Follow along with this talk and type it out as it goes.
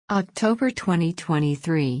October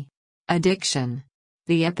 2023. Addiction.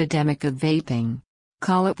 The epidemic of vaping.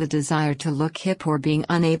 Call it the desire to look hip or being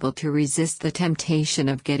unable to resist the temptation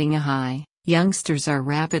of getting a high. Youngsters are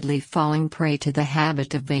rapidly falling prey to the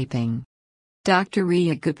habit of vaping. Dr.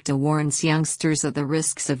 Riya Gupta warns youngsters of the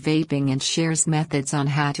risks of vaping and shares methods on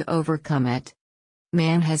how to overcome it.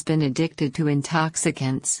 Man has been addicted to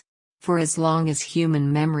intoxicants for as long as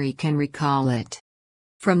human memory can recall it.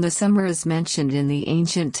 From the Somras mentioned in the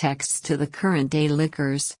ancient texts to the current-day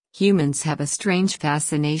liquors, humans have a strange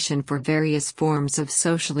fascination for various forms of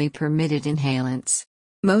socially permitted inhalants.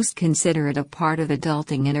 Most consider it a part of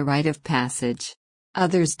adulting and a rite of passage.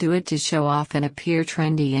 Others do it to show off and appear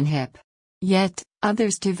trendy and hip. Yet,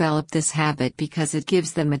 others develop this habit because it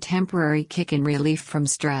gives them a temporary kick and relief from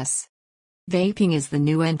stress. Vaping is the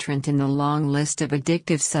new entrant in the long list of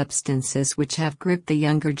addictive substances which have gripped the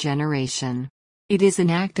younger generation. It is an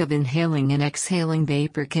act of inhaling and exhaling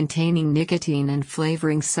vapor containing nicotine and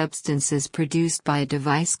flavoring substances produced by a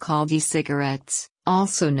device called e-cigarettes,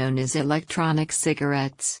 also known as electronic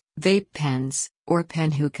cigarettes, vape pens, or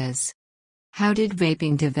pen hookahs. How did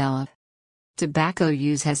vaping develop? Tobacco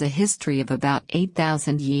use has a history of about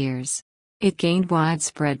 8,000 years. It gained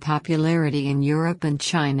widespread popularity in Europe and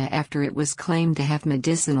China after it was claimed to have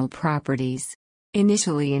medicinal properties.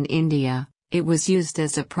 Initially in India, it was used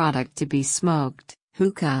as a product to be smoked,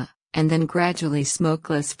 hookah, and then gradually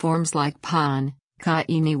smokeless forms like pan,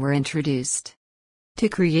 kaini were introduced. To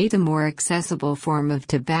create a more accessible form of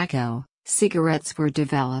tobacco, cigarettes were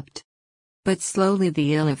developed. But slowly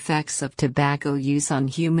the ill effects of tobacco use on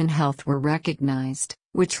human health were recognized,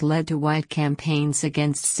 which led to wide campaigns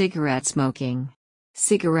against cigarette smoking.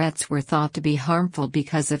 Cigarettes were thought to be harmful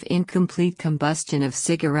because of incomplete combustion of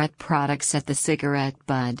cigarette products at the cigarette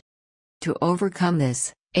butt. To overcome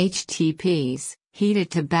this, HTPs,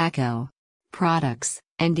 heated tobacco products,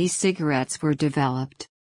 and e-cigarettes were developed.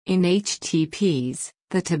 In HTPs,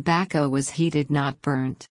 the tobacco was heated, not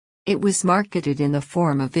burnt. It was marketed in the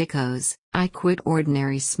form of IQOS, I quit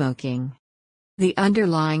ordinary smoking. The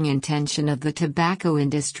underlying intention of the tobacco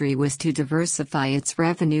industry was to diversify its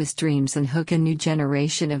revenue streams and hook a new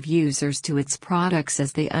generation of users to its products,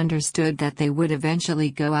 as they understood that they would eventually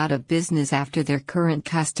go out of business after their current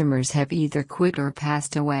customers have either quit or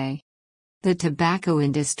passed away. The tobacco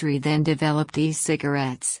industry then developed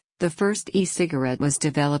e-cigarettes. The first e-cigarette was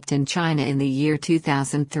developed in China in the year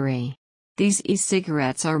 2003. These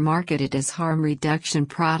e-cigarettes are marketed as harm reduction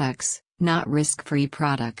products, not risk-free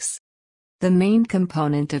products. The main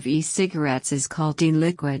component of e-cigarettes is called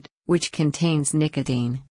e-liquid, which contains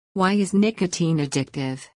nicotine. Why is nicotine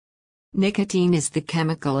addictive? Nicotine is the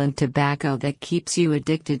chemical in tobacco that keeps you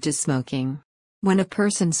addicted to smoking. When a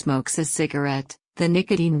person smokes a cigarette, the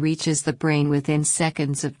nicotine reaches the brain within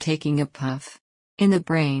seconds of taking a puff. In the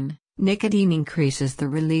brain, nicotine increases the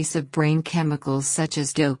release of brain chemicals such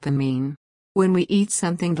as dopamine. When we eat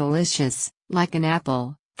something delicious, like an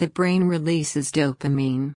apple, the brain releases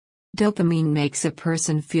dopamine. Dopamine makes a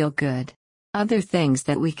person feel good. Other things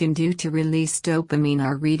that we can do to release dopamine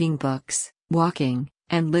are reading books, walking,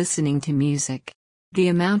 and listening to music. The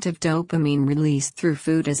amount of dopamine released through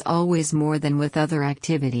food is always more than with other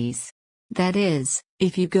activities. That is,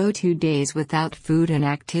 if you go 2 days without food and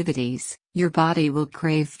activities, your body will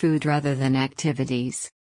crave food rather than activities.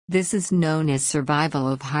 This is known as survival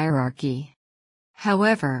of hierarchy.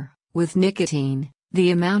 However, with nicotine,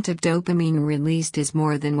 the amount of dopamine released is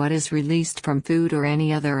more than what is released from food or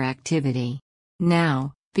any other activity.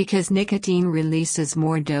 Now, because nicotine releases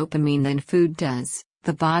more dopamine than food does,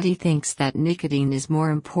 the body thinks that nicotine is more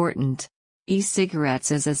important.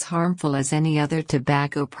 E-cigarettes is as harmful as any other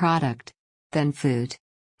tobacco product than food.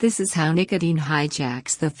 This is how nicotine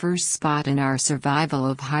hijacks the first spot in our survival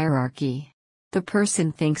of hierarchy. The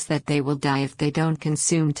person thinks that they will die if they don't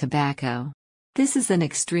consume tobacco. This is an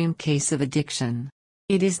extreme case of addiction.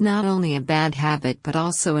 It is not only a bad habit but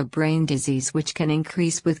also a brain disease which can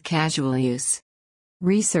increase with casual use.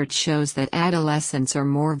 Research shows that adolescents are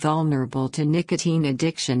more vulnerable to nicotine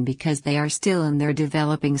addiction because they are still in their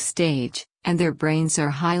developing stage, and their brains are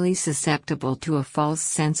highly susceptible to a false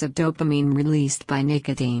sense of dopamine released by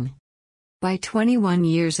nicotine. By 21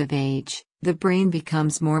 years of age, the brain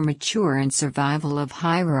becomes more mature and survival of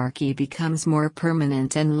hierarchy becomes more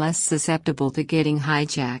permanent and less susceptible to getting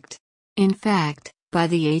hijacked. In fact, by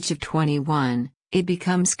the age of 21, it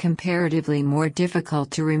becomes comparatively more difficult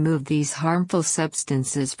to remove these harmful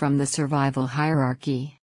substances from the survival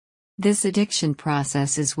hierarchy. This addiction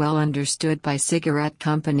process is well understood by cigarette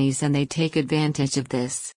companies and they take advantage of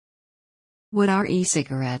this. What are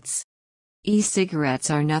e-cigarettes? E-cigarettes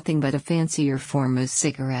are nothing but a fancier form of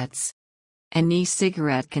cigarettes. An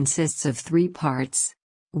e-cigarette consists of three parts.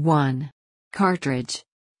 1. Cartridge.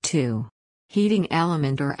 2. Heating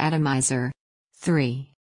element or atomizer.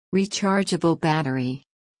 3. Rechargeable battery.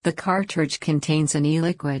 The cartridge contains an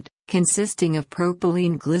e-liquid, consisting of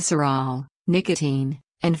propylene glycerol, nicotine,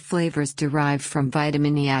 and flavors derived from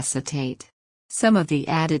vitamin E acetate. Some of the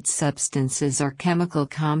added substances are chemical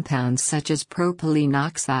compounds such as propylene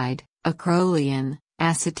oxide, acrolein,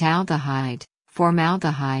 acetaldehyde,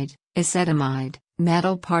 formaldehyde, acetamide,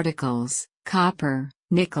 metal particles, copper,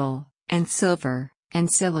 nickel, and silver, and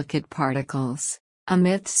silicate particles. A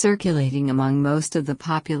myth circulating among most of the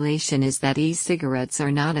population is that e-cigarettes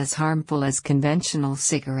are not as harmful as conventional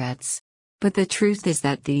cigarettes. But the truth is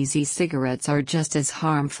that these e-cigarettes are just as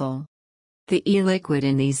harmful. The e-liquid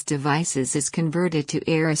in these devices is converted to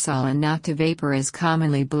aerosol and not to vapor as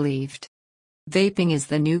commonly believed. Vaping is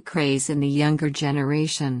the new craze in the younger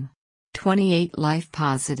generation. 28 Life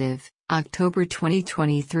Positive, October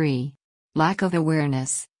 2023. Lack of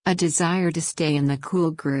awareness, a desire to stay in the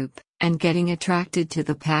cool group, and getting attracted to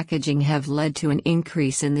the packaging have led to an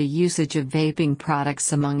increase in the usage of vaping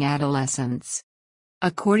products among adolescents.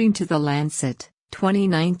 According to The Lancet,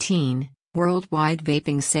 2019, worldwide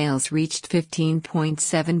vaping sales reached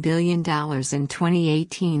 $15.7 billion in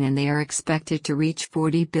 2018 and they are expected to reach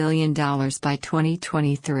 $40 billion by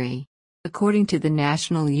 2023. According to the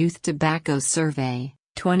National Youth Tobacco Survey,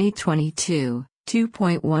 2022,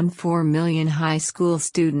 2.14 million high school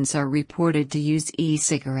students are reported to use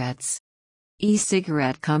e-cigarettes.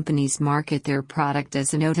 E-cigarette companies market their product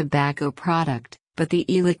as a no tobacco product, but the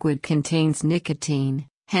e-liquid contains nicotine,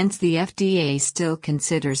 hence the FDA still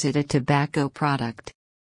considers it a tobacco product.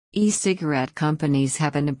 E-cigarette companies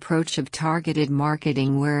have an approach of targeted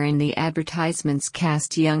marketing wherein the advertisements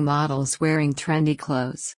cast young models wearing trendy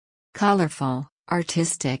clothes. Colorful,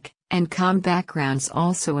 artistic, and calm backgrounds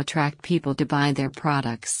also attract people to buy their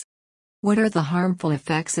products. What are the harmful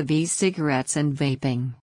effects of e-cigarettes and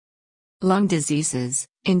vaping? Lung diseases.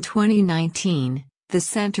 In 2019, the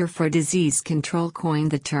Center for Disease Control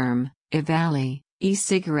coined the term, EVALI,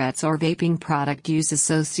 e-cigarettes or vaping product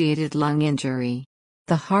use-associated lung injury.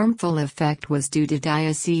 The harmful effect was due to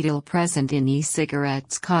diacetyl present in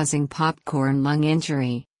e-cigarettes causing popcorn lung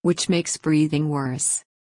injury, which makes breathing worse.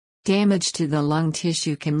 Damage to the lung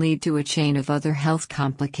tissue can lead to a chain of other health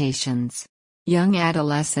complications. Young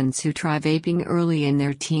adolescents who try vaping early in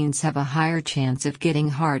their teens have a higher chance of getting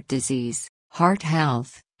heart disease. Heart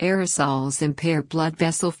health. Aerosols impair blood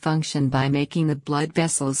vessel function by making the blood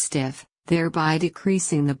vessels stiff, thereby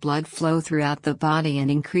decreasing the blood flow throughout the body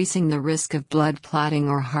and increasing the risk of blood clotting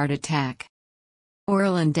or heart attack.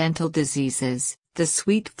 Oral and dental diseases. The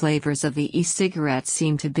sweet flavors of the e-cigarettes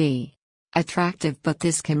seem to be attractive, but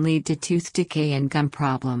this can lead to tooth decay and gum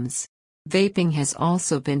problems. Vaping has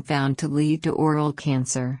also been found to lead to oral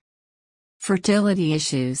cancer. Fertility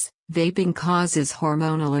issues. Vaping causes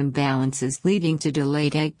hormonal imbalances leading to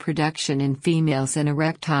delayed egg production in females and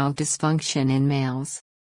erectile dysfunction in males.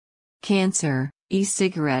 Cancer.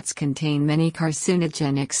 E-cigarettes contain many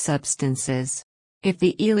carcinogenic substances. If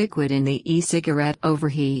the e-liquid in the e-cigarette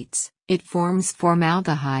overheats, it forms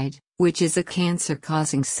formaldehyde, which is a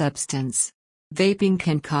cancer-causing substance. Vaping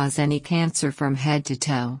can cause any cancer from head to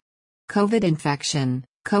toe. COVID infection.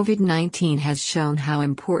 COVID-19 has shown how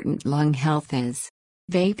important lung health is.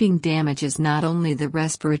 Vaping damages not only the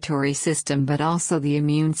respiratory system but also the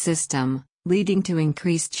immune system, leading to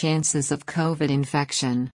increased chances of COVID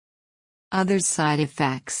infection. Other side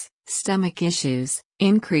effects: stomach issues,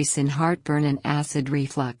 increase in heartburn and acid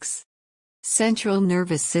reflux. Central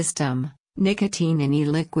nervous system. Nicotine in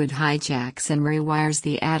e-liquid hijacks and rewires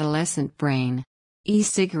the adolescent brain.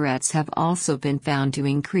 E-cigarettes have also been found to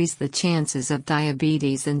increase the chances of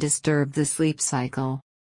diabetes and disturb the sleep cycle.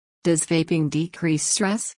 Does vaping decrease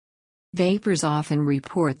stress? Vapers often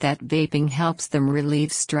report that vaping helps them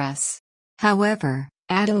relieve stress. However,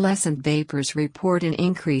 adolescent vapers report an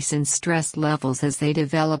increase in stress levels as they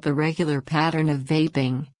develop a regular pattern of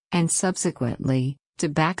vaping, and subsequently,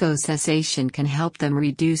 tobacco cessation can help them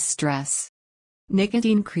reduce stress.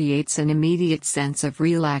 Nicotine creates an immediate sense of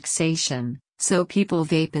relaxation, so people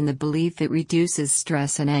vape in the belief it reduces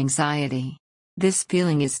stress and anxiety. This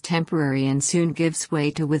feeling is temporary and soon gives way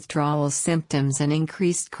to withdrawal symptoms and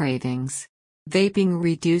increased cravings. Vaping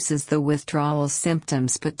reduces the withdrawal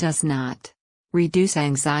symptoms but does not reduce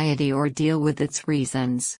anxiety or deal with its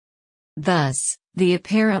reasons. Thus, the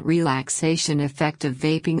apparent relaxation effect of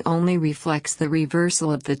vaping only reflects the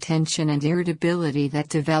reversal of the tension and irritability that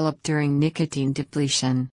develop during nicotine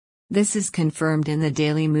depletion. This is confirmed in the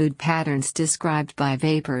daily mood patterns described by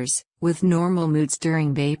vapers, with normal moods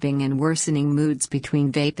during vaping and worsening moods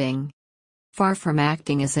between vaping. Far from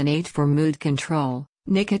acting as an aid for mood control,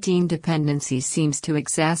 nicotine dependency seems to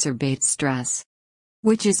exacerbate stress.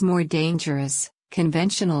 Which is more dangerous,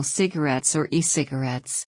 conventional cigarettes or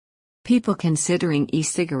e-cigarettes? People considering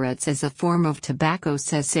e-cigarettes as a form of tobacco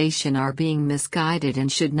cessation are being misguided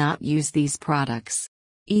and should not use these products.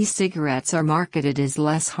 E-cigarettes are marketed as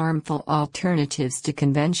less harmful alternatives to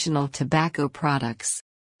conventional tobacco products.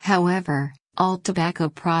 However, all tobacco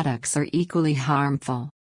products are equally harmful.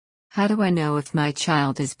 How do I know if my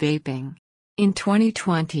child is vaping? In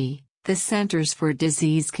 2020, the Centers for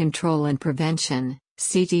Disease Control and Prevention,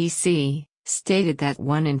 CDC, stated that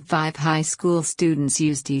 1 in 5 high school students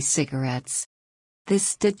used e-cigarettes. This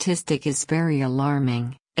statistic is very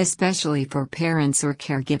alarming, especially for parents or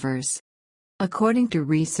caregivers. According to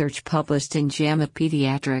research published in JAMA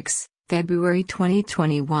Pediatrics, February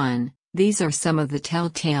 2021, these are some of the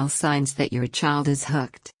telltale signs that your child is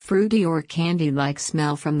hooked. Fruity or candy-like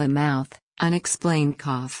smell from the mouth, unexplained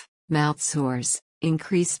cough, mouth sores,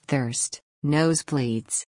 increased thirst,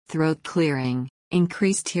 nosebleeds, throat clearing,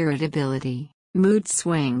 increased irritability, mood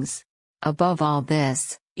swings. Above all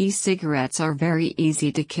this, e-cigarettes are very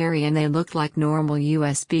easy to carry and they look like normal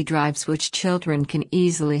USB drives which children can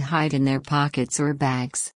easily hide in their pockets or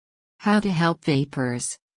bags. How to help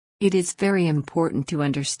vapers? It is very important to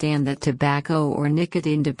understand that tobacco or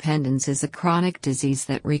nicotine dependence is a chronic disease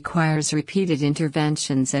that requires repeated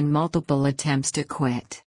interventions and multiple attempts to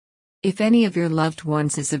quit. If any of your loved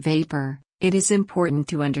ones is a vapor, it is important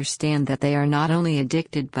to understand that they are not only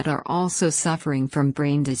addicted but are also suffering from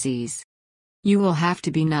brain disease. You will have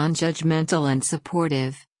to be non-judgmental and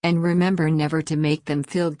supportive, and remember never to make them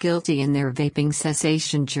feel guilty in their vaping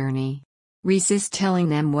cessation journey. Resist telling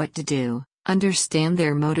them what to do. Understand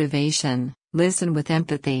their motivation, listen with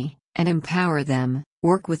empathy, and empower them.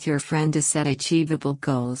 Work with your friend to set achievable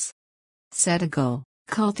goals. Set a goal.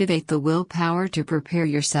 Cultivate the willpower to prepare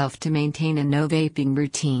yourself to maintain a no vaping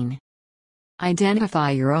routine. Identify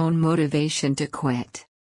your own motivation to quit.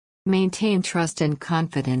 Maintain trust and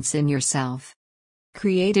confidence in yourself.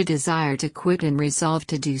 Create a desire to quit and resolve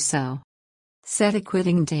to do so. Set a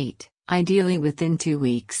quitting date, ideally within 2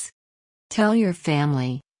 weeks. Tell your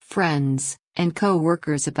family, friends, and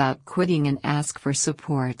co-workers about quitting and ask for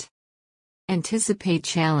support. Anticipate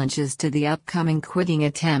challenges to the upcoming quitting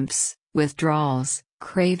attempts, withdrawals,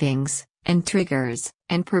 cravings, and triggers,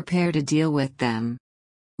 and prepare to deal with them.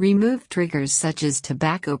 Remove triggers such as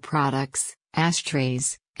tobacco products,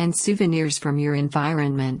 ashtrays, and souvenirs from your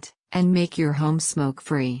environment, and make your home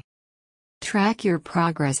smoke-free. Track your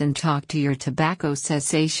progress and talk to your tobacco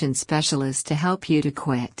cessation specialist to help you to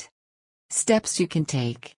quit. Steps you can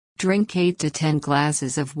take. Drink 8 to 10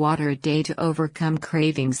 glasses of water a day to overcome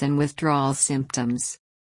cravings and withdrawal symptoms.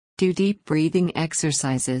 Do deep breathing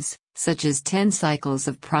exercises, such as 10 cycles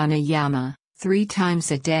of pranayama, 3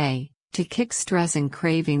 times a day, to kick stress and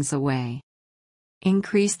cravings away.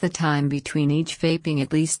 Increase the time between each vaping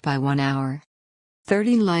at least by 1 hour.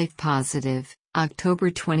 30 Life Positive,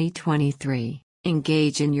 October 2023.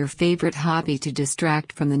 Engage in your favorite hobby to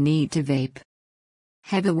distract from the need to vape.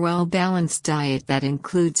 Have a well-balanced diet that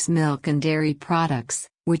includes milk and dairy products,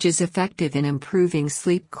 which is effective in improving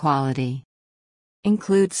sleep quality.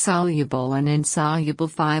 Include soluble and insoluble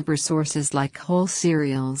fiber sources like whole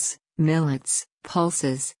cereals, millets,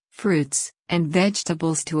 pulses, fruits, and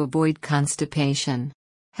vegetables to avoid constipation.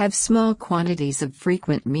 Have small quantities of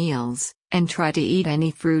frequent meals, and try to eat any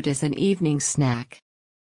fruit as an evening snack.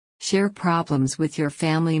 Share problems with your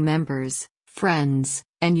family members, friends,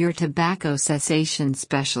 and your tobacco cessation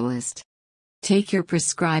specialist. Take your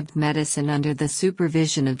prescribed medicine under the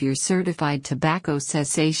supervision of your certified tobacco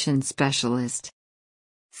cessation specialist.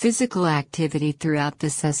 Physical activity throughout the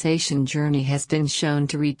cessation journey has been shown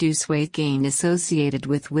to reduce weight gain associated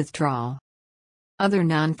with withdrawal. Other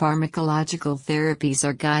non-pharmacological therapies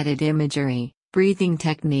are guided imagery, breathing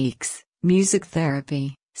techniques, music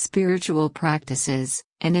therapy, spiritual practices,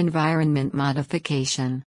 and environment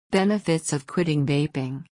modification. Benefits of quitting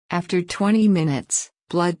vaping. After 20 minutes,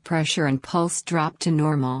 blood pressure and pulse drop to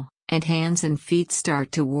normal, and hands and feet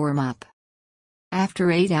start to warm up.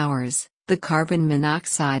 After 8 hours, the carbon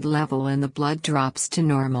monoxide level in the blood drops to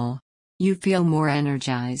normal. You feel more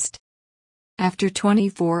energized. After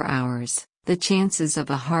 24 hours, the chances of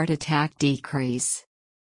a heart attack decrease.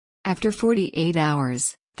 After 48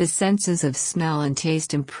 hours, the senses of smell and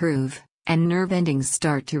taste improve, and nerve endings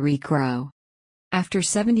start to regrow. After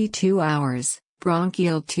 72 hours,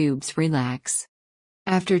 bronchial tubes relax.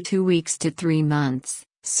 After 2 weeks to 3 months,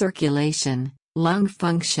 circulation, lung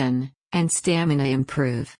function, and stamina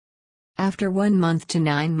improve. After 1 month to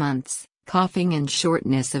 9 months, coughing and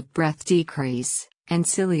shortness of breath decrease, and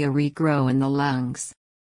cilia regrow in the lungs.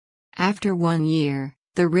 After 1 year,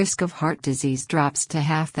 the risk of heart disease drops to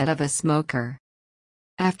half that of a smoker.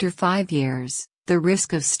 After 5 years, the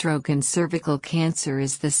risk of stroke and cervical cancer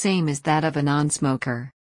is the same as that of a non-smoker.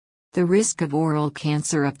 The risk of oral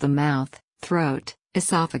cancer of the mouth, throat,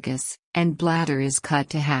 esophagus, and bladder is cut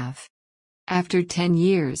to half. After 10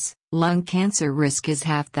 years, lung cancer risk is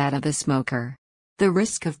half that of a smoker. The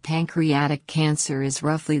risk of pancreatic cancer is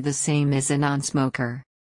roughly the same as a non-smoker.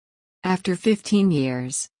 After 15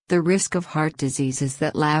 years, the risk of heart disease is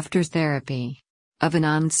that laughter therapy of a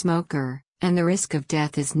non-smoker, and the risk of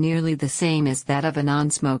death is nearly the same as that of a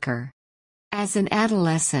non-smoker. As an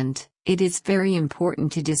adolescent, it is very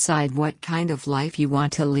important to decide what kind of life you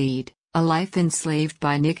want to lead, a life enslaved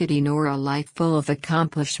by nicotine or a life full of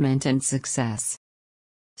accomplishment and success.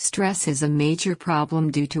 Stress is a major problem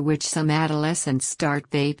due to which some adolescents start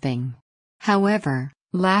vaping. However,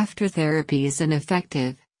 laughter therapy is an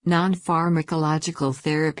effective, non-pharmacological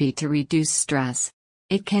therapy to reduce stress.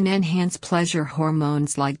 It can enhance pleasure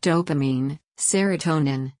hormones like dopamine,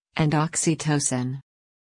 serotonin, and oxytocin.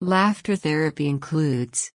 Laughter therapy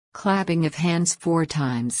includes clapping of hands 4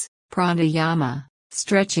 times, pranayama,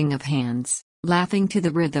 stretching of hands, laughing to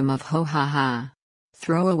the rhythm of ho-ha-ha.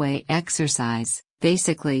 Throwaway exercise,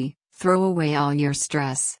 basically, throw away all your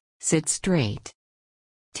stress, sit straight.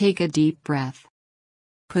 Take a deep breath.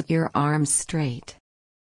 Put your arms straight.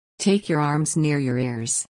 Take your arms near your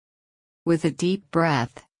ears. With a deep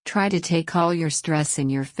breath, try to take all your stress in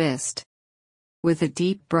your fist. With a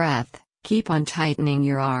deep breath, keep on tightening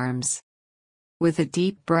your arms. With a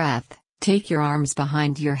deep breath, take your arms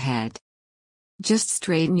behind your head. Just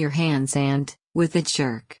straighten your hands and, with a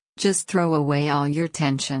jerk, just throw away all your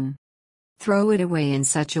tension. Throw it away in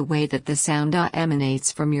such a way that the sound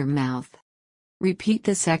emanates from your mouth. Repeat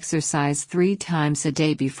this exercise 3 times a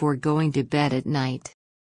day before going to bed at night.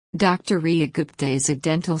 Dr. Riya Gupta is a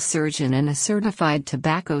dental surgeon and a certified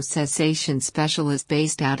tobacco cessation specialist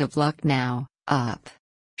based out of Lucknow, UP.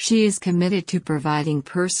 She is committed to providing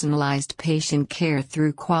personalized patient care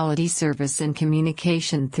through quality service and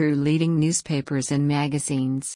communication through leading newspapers and magazines.